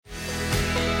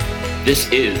This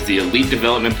is the Elite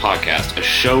Development Podcast, a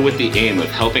show with the aim of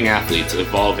helping athletes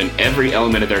evolve in every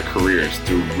element of their careers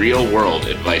through real-world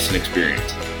advice and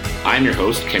experience. I'm your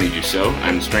host, Kenny Dussault.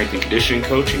 I'm a strength and conditioning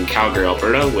coach in Calgary,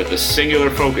 Alberta, with a singular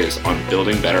focus on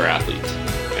building better athletes.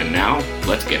 And now,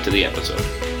 let's get to the episode.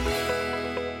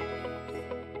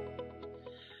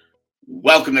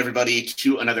 Welcome, everybody,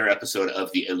 to another episode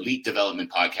of the Elite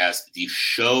Development Podcast, the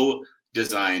show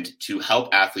designed to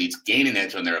help athletes gain an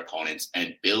edge on their opponents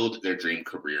and build their dream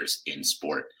careers in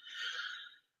sport.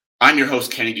 I'm your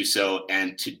host, Kenny Dussault,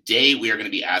 and today we are going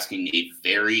to be asking a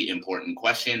very important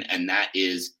question, and that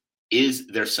is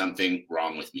there something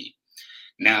wrong with me?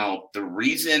 Now, the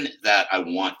reason that I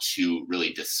want to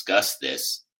really discuss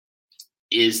this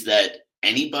is that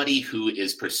anybody who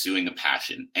is pursuing a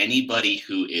passion, anybody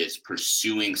who is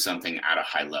pursuing something at a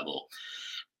high level,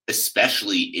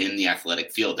 especially in the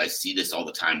athletic field, I see this all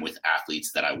the time with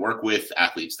athletes that I work with,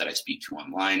 athletes that I speak to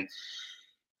online.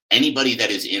 Anybody that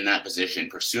is in that position,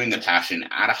 pursuing a passion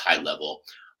at a high level,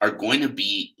 are going to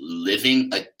be living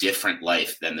a different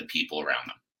life than the people around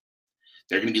them.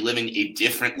 They're going to be living a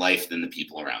different life than the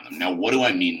people around them. Now, what do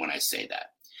I mean when I say that?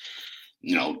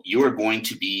 You are going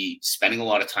to be spending a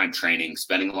lot of time training,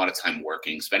 spending a lot of time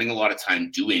working, spending a lot of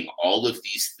time doing all of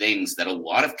these things that a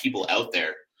lot of people out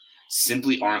there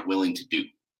simply aren't willing to do.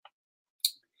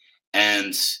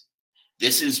 And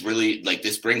this is really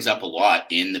this brings up a lot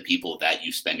in the people that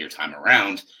you spend your time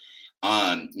around.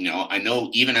 I know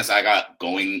even as I got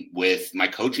going with my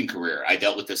coaching career, I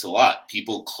dealt with this a lot.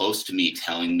 People close to me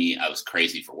telling me I was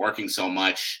crazy for working so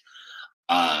much.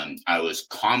 I was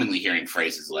commonly hearing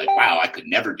phrases like, wow, I could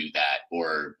never do that.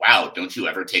 Or, wow, don't you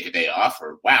ever take a day off?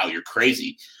 Or, wow, you're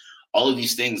crazy. All of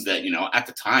these things that, at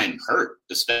the time hurt,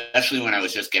 especially when I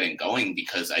was just getting going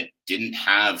because I didn't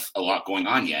have a lot going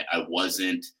on yet. I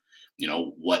wasn't,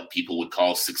 what people would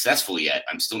call successful yet.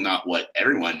 I'm still not what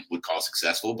everyone would call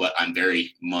successful, but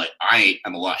I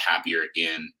am a lot happier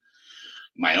in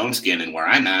my own skin and where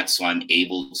I'm at. So I'm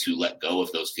able to let go of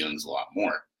those feelings a lot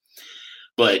more.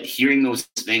 But hearing those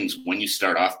things when you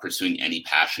start off pursuing any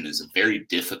passion is a very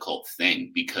difficult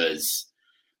thing because,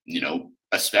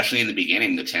 especially in the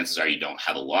beginning, the chances are you don't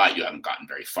have a lot, you haven't gotten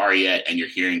very far yet, and you're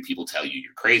hearing people tell you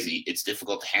you're crazy. It's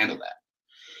difficult to handle that.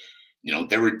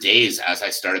 There were days as I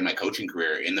started my coaching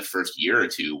career in the first year or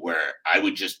two where I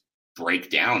would just break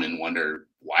down and wonder,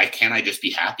 why can't I just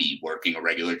be happy working a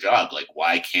regular job?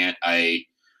 Why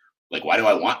do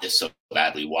I want this so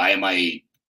badly? Why am I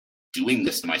doing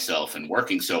this to myself and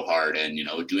working so hard and,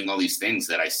 doing all these things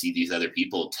that I see these other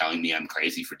people telling me I'm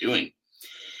crazy for doing?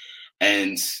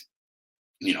 And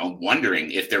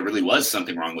wondering if there really was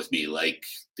something wrong with me, like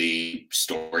the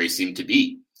story seemed to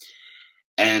be.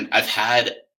 And I've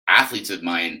had athletes of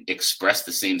mine express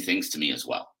the same things to me as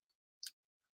well.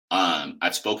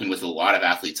 I've spoken with a lot of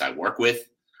athletes I work with.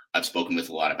 I've spoken with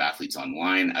a lot of athletes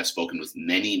online. I've spoken with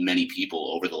many, many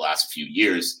people over the last few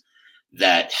years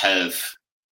that have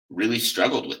really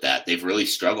struggled with that. They've really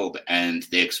struggled and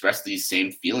they express these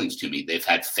same feelings to me. They've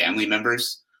had family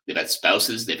members, they've had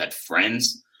spouses, they've had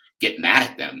friends get mad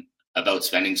at them about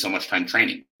spending so much time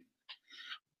training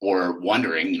or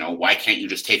wondering, why can't you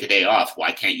just take a day off?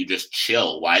 Why can't you just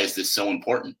chill? Why is this so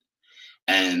important?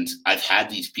 And I've had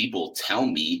these people tell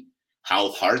me how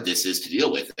hard this is to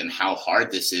deal with and how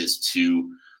hard this is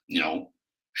to,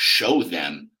 show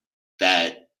them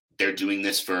that they're doing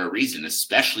this for a reason,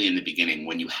 especially in the beginning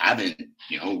when you haven't,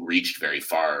 reached very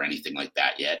far or anything like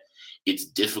that yet. It's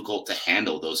difficult to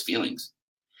handle those feelings.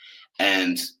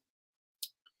 And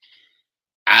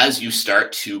as you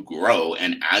start to grow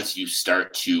and as you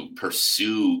start to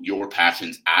pursue your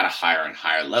passions at a higher and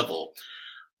higher level,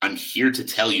 I'm here to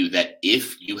tell you that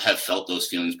if you have felt those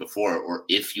feelings before, or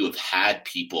if you have had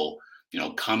people,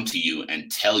 come to you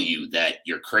and tell you that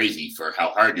you're crazy for how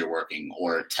hard you're working,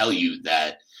 or tell you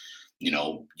that,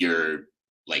 you're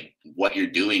what you're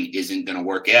doing isn't going to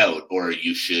work out, or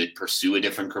you should pursue a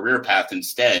different career path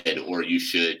instead, or you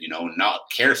should, not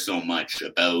care so much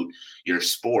about your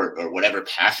sport or whatever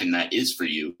passion that is for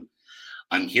you.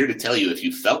 I'm here to tell you, if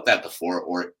you felt that before,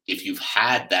 or if you've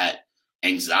had that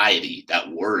anxiety,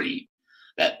 that worry,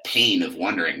 that pain of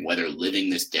wondering whether living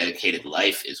this dedicated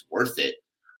life is worth it,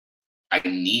 I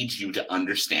need you to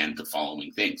understand the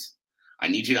following things. I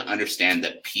need you to understand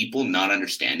that people not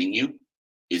understanding you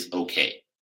is okay.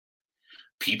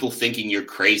 People thinking you're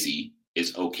crazy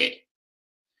is okay.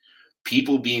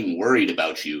 People being worried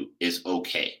about you is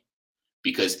okay.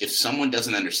 Because if someone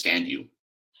doesn't understand you,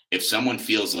 if someone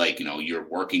feels like, you're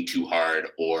working too hard,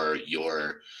 or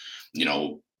you're,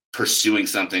 pursuing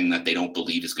something that they don't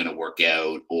believe is going to work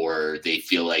out, or they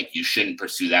feel like you shouldn't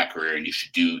pursue that career and you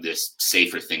should do this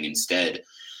safer thing instead.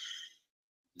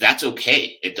 That's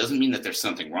okay. It doesn't mean that there's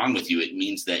something wrong with you. It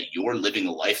means that you're living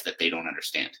a life that they don't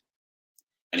understand.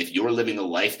 And if you're living a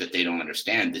life that they don't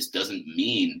understand, this doesn't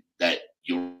mean that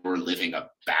you're living a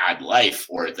bad life,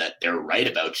 or that they're right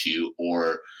about you,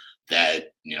 or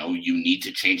that, you need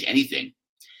to change anything.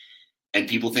 And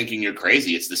people thinking you're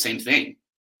crazy, it's the same thing.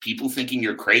 People thinking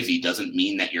you're crazy doesn't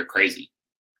mean that you're crazy.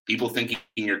 People thinking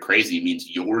you're crazy means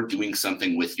you're doing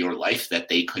something with your life that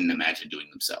they couldn't imagine doing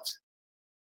themselves.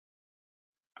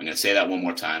 I'm going to say that one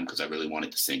more time because I really want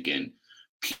it to sink in.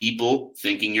 People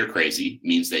thinking you're crazy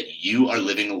means that you are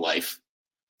living a life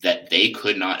that they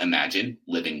could not imagine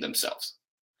living themselves.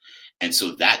 And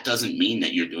so that doesn't mean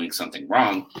that you're doing something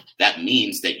wrong. That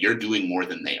means that you're doing more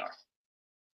than they are.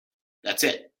 That's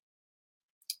it.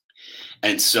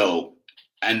 And so,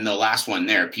 and the last one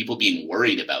there, people being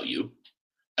worried about you,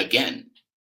 again,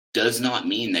 does not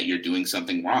mean that you're doing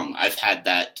something wrong. I've had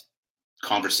that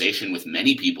conversation with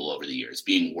many people over the years,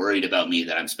 being worried about me,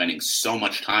 that I'm spending so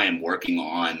much time working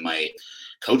on my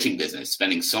coaching business,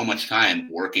 spending so much time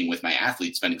working with my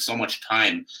athletes, spending so much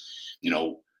time,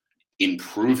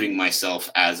 improving myself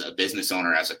as a business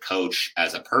owner, as a coach,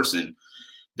 as a person,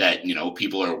 that,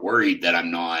 people are worried that I'm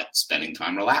not spending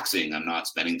time relaxing. I'm not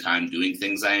spending time doing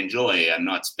things I enjoy. I'm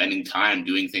not spending time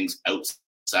doing things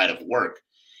outside of work.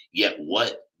 Yet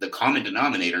what the common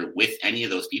denominator with any of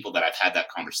those people that I've had that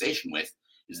conversation with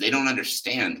is they don't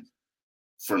understand.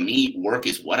 For me, work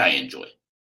is what I enjoy.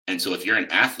 And so if you're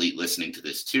an athlete listening to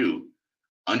this too,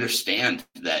 understand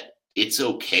that it's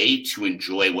okay to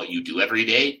enjoy what you do every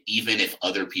day, even if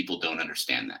other people don't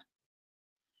understand that.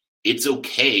 It's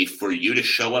okay for you to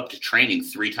show up to training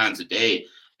 3 times a day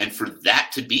and for that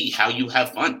to be how you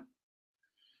have fun.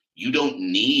 You don't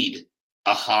need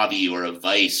a hobby or a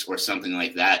vice or something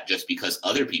like that just because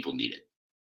other people need it.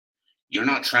 You're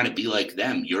not trying to be like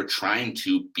them. You're trying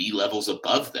to be levels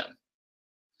above them.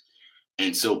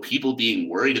 And so people being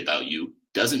worried about you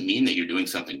doesn't mean that you're doing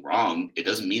something wrong. It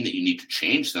doesn't mean that you need to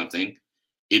change something.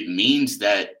 It means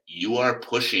that you are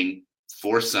pushing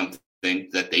for something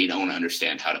that they don't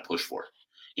understand how to push for.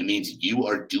 It means you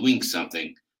are doing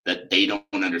something that they don't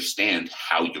understand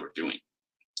how you're doing.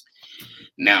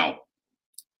 Now,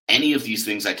 any of these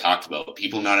things I talked about,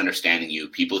 people not understanding you,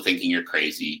 people thinking you're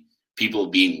crazy, people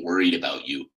being worried about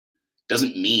you,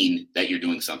 doesn't mean that you're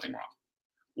doing something wrong.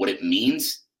 What it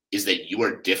means is that you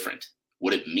are different.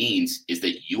 What it means is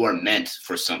that you are meant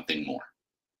for something more.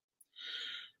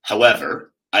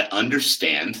 However, I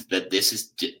understand that this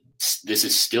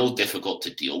is still difficult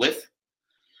to deal with.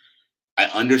 I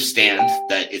understand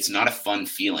that it's not a fun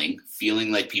feeling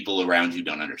like people around you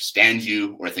don't understand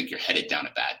you, or think you're headed down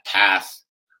a bad path,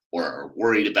 or are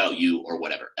worried about you, or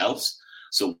whatever else.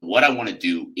 So what I want to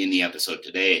do in the episode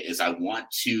today is I want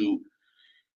to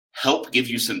help give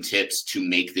you some tips to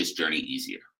make this journey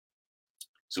easier.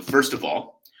 So first of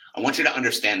all, I want you to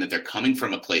understand that they're coming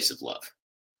from a place of love.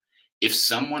 If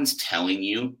someone's telling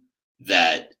you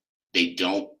that they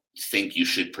don't think you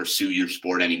should pursue your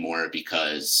sport anymore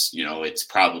because, it's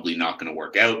probably not going to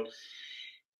work out,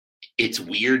 it's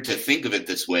weird to think of it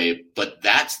this way, but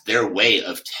that's their way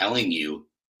of telling you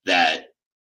that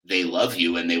they love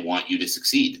you and they want you to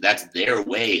succeed. That's their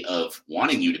way of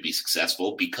wanting you to be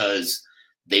successful, because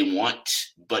they want,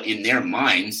 but in their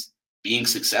minds, being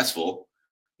successful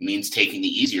means taking the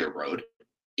easier road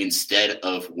instead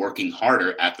of working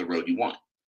harder at the road you want.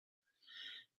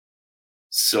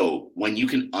 So when you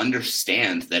can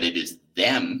understand that it is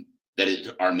them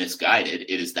that are misguided,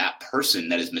 it is that person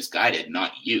that is misguided,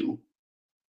 not you,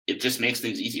 it just makes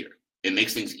things easier. It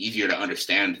makes things easier to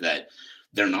understand that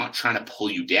they're not trying to pull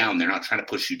you down. They're not trying to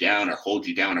push you down or hold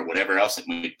you down or whatever else it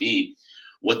might be.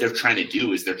 What they're trying to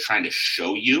do is they're trying to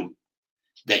show you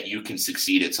that you can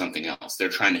succeed at something else. They're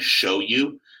trying to show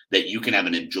you that you can have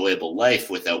an enjoyable life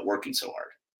without working so hard.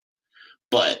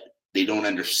 But they don't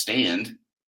understand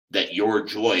that your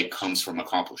joy comes from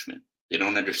accomplishment. They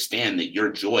don't understand that your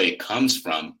joy comes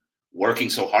from working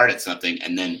so hard at something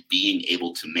and then being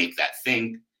able to make that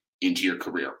thing into your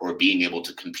career, or being able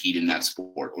to compete in that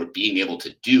sport, or being able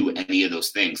to do any of those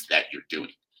things that you're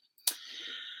doing.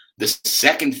 The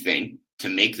second thing to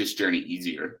make this journey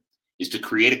easier is to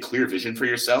create a clear vision for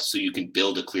yourself so you can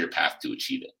build a clear path to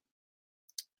achieve it.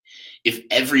 If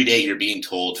every day you're being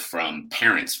told from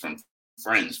parents, from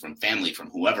friends, from family,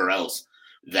 from whoever else,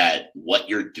 that what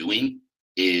you're doing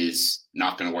is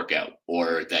not going to work out,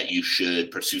 or that you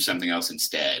should pursue something else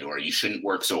instead, or you shouldn't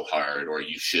work so hard, or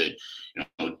you should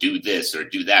do this or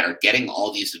do that, or getting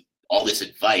all this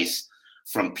advice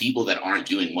from people that aren't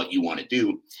doing what you want to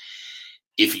do,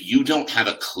 if you don't have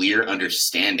a clear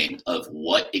understanding of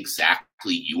what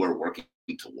exactly you are working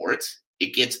towards,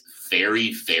 it gets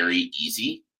very, very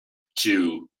easy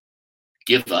to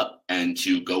give up and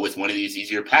to go with one of these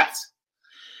easier paths.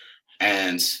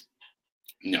 And,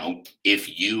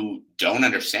 if you don't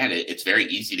understand it, it's very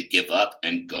easy to give up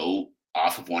and go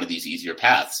off of one of these easier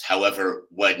paths. However,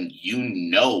 when you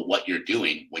know what you're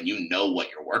doing, when you know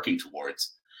what you're working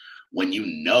towards, when you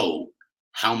know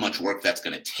how much work that's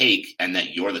going to take and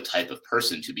that you're the type of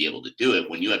person to be able to do it,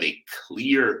 when you have a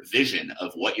clear vision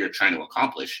of what you're trying to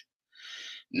accomplish,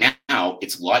 now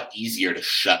it's a lot easier to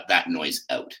shut that noise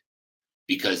out.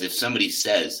 Because if somebody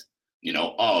says,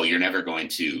 oh, you're never going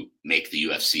to make the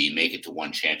UFC, make it to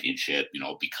one championship,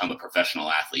 become a professional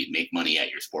athlete, make money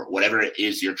at your sport, whatever it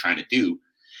is you're trying to do,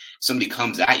 somebody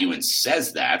comes at you and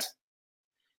says that,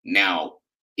 now,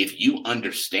 if you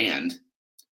understand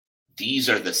these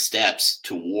are the steps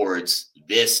towards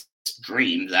this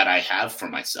dream that I have for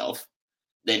myself,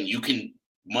 then you can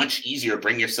much easier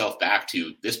bring yourself back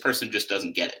to this person just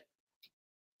doesn't get it.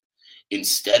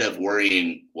 Instead of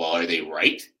worrying, well, are they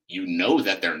right? You know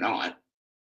that they're not.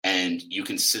 And you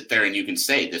can sit there and you can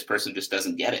say, this person just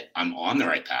doesn't get it. I'm on the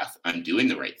right path. I'm doing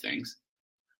the right things.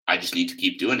 I just need to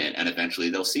keep doing it. And eventually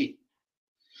they'll see.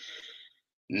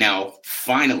 Now,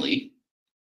 finally,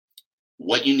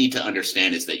 what you need to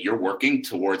understand is that you're working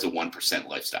towards a 1%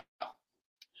 lifestyle.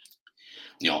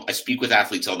 I speak with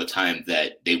athletes all the time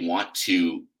that they want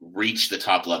to reach the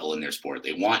top level in their sport.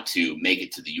 They want to make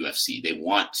it to the UFC. They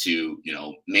want to,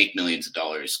 make millions of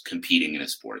dollars competing in a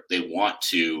sport. They want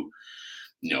to,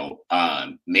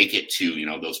 make it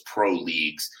to, those pro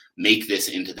leagues, make this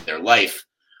into their life.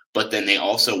 But then they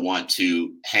also want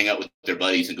to hang out with their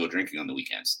buddies and go drinking on the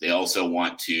weekends. They also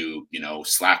want to,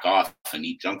 slack off and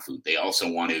eat junk food. They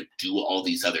also want to do all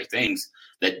these other things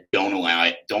that don't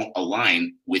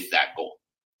align with that goal.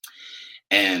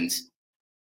 And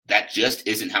that just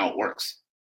isn't how it works.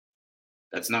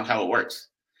 That's not how it works.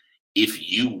 If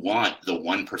you want the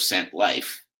 1%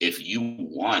 life, if you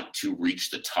want to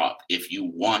reach the top, if you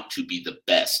want to be the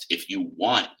best, if you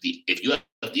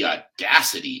have the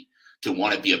audacity to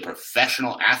want to be a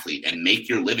professional athlete and make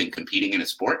your living competing in a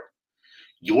sport,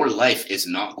 your life is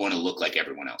not going to look like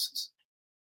everyone else's.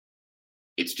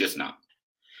 It's just not.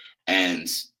 And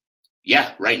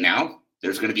yeah, right now,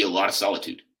 there's going to be a lot of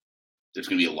solitude. There's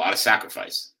going to be a lot of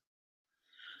sacrifice.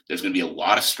 There's going to be a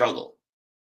lot of struggle.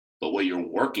 But what you're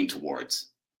working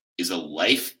towards is a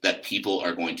life that people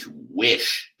are going to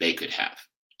wish they could have.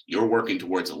 You're working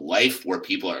towards a life where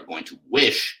people are going to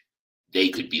wish they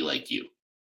could be like you.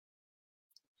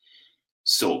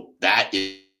 So that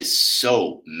is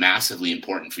so massively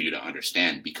important for you to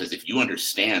understand, because if you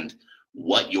understand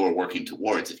what you're working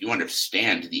towards, if you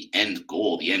understand the end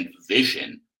goal, the end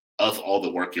vision of all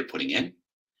the work you're putting in,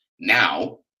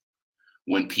 now,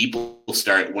 when people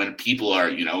are,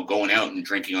 going out and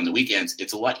drinking on the weekends,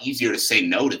 it's a lot easier to say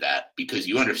no to that, because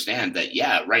you understand that,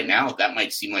 yeah, right now that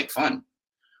might seem like fun.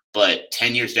 But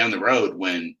 10 years down the road,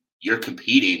 when you're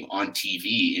competing on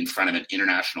TV in front of an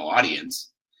international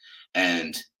audience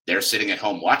and they're sitting at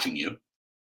home watching you,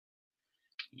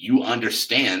 you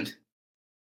understand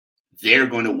they're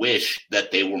going to wish that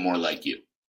they were more like you.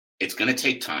 It's going to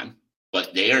take time,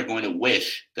 but they are going to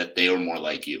wish that they were more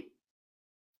like you.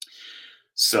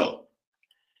 So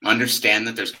understand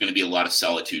that there's going to be a lot of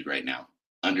solitude right now.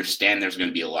 Understand there's going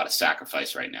to be a lot of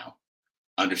sacrifice right now.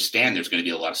 Understand there's going to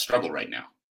be a lot of struggle right now.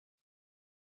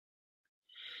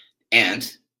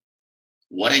 And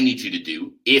what I need you to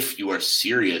do, if you are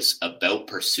serious about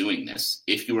pursuing this,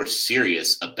 if you are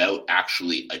serious about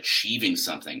actually achieving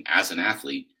something as an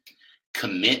athlete,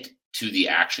 commit to the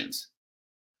actions,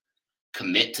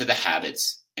 commit to the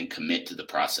habits, and commit to the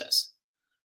process.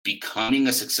 Becoming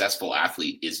a successful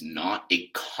athlete is not a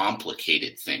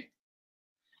complicated thing.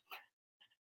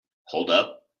 Hold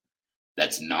up.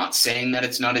 That's not saying that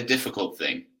it's not a difficult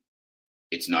thing.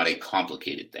 It's not a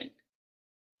complicated thing.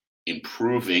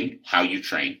 Improving how you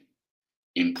train,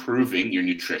 improving your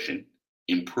nutrition,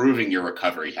 improving your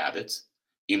recovery habits,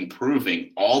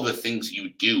 improving all the things you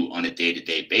do on a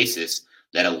day-to-day basis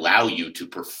that allow you to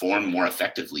perform more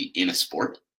effectively in a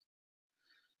sport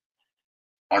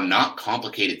are not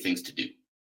complicated things to do.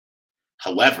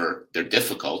 However, they're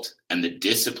difficult, and the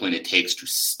discipline it takes to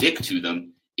stick to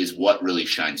them is what really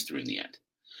shines through in the end.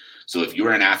 So if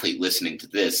you're an athlete listening to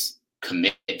this,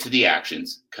 commit to the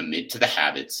actions, commit to the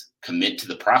habits, commit to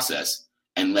the process,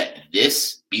 and let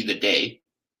this be the day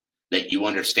that you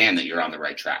understand that you're on the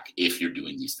right track if you're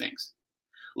doing these things.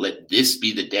 Let this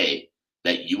be the day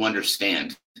that you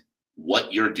understand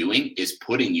what you're doing is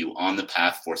putting you on the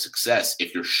path for success.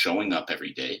 If you're showing up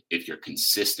every day, if you're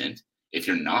consistent, if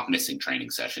you're not missing training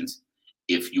sessions,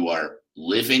 if you are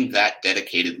living that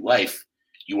dedicated life,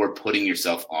 you are putting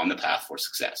yourself on the path for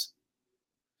success.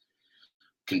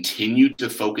 Continue to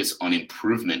focus on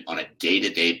improvement on a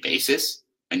day-to-day basis,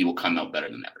 and you will come out better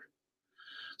than ever.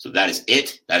 So that is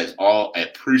it. That is all. I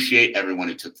appreciate everyone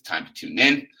who took the time to tune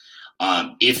in.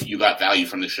 If you got value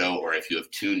from the show, or if you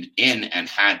have tuned in and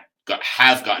have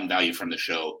gotten value from the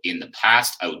show in the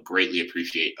past, I would greatly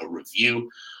appreciate a review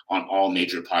on all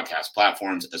major podcast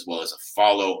platforms, as well as a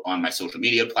follow on my social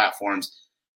media platforms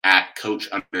at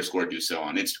Coach_DuSo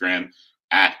on Instagram,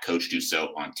 at Coach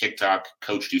DuSo on TikTok,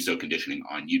 Coach DuSo Conditioning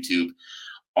on YouTube.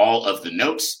 All of the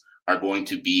notes are going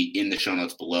to be in the show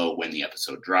notes below when the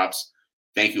episode drops.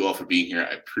 Thank you all for being here.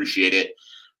 I appreciate it.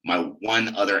 My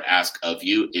one other ask of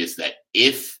you is that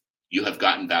if you have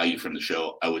gotten value from the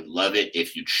show, I would love it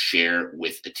if you'd share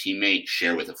with a teammate,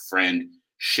 share with a friend,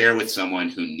 share with someone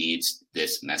who needs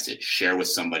this message, share with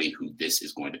somebody who this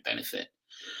is going to benefit.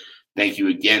 Thank you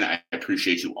again. I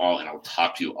appreciate you all, and I'll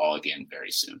talk to you all again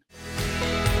very soon.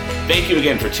 Thank you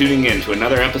again for tuning in to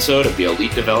another episode of the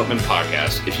Elite Development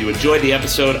Podcast. If you enjoyed the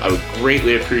episode, I would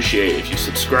greatly appreciate if you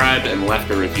subscribed and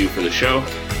left a review for the show.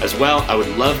 As well, I would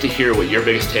love to hear what your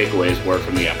biggest takeaways were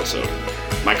from the episode.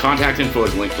 My contact info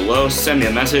is linked below. Send me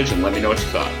a message and let me know what you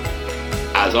thought.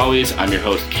 As always, I'm your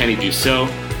host, Kenny DuSo.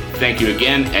 Thank you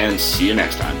again, and see you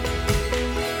next time.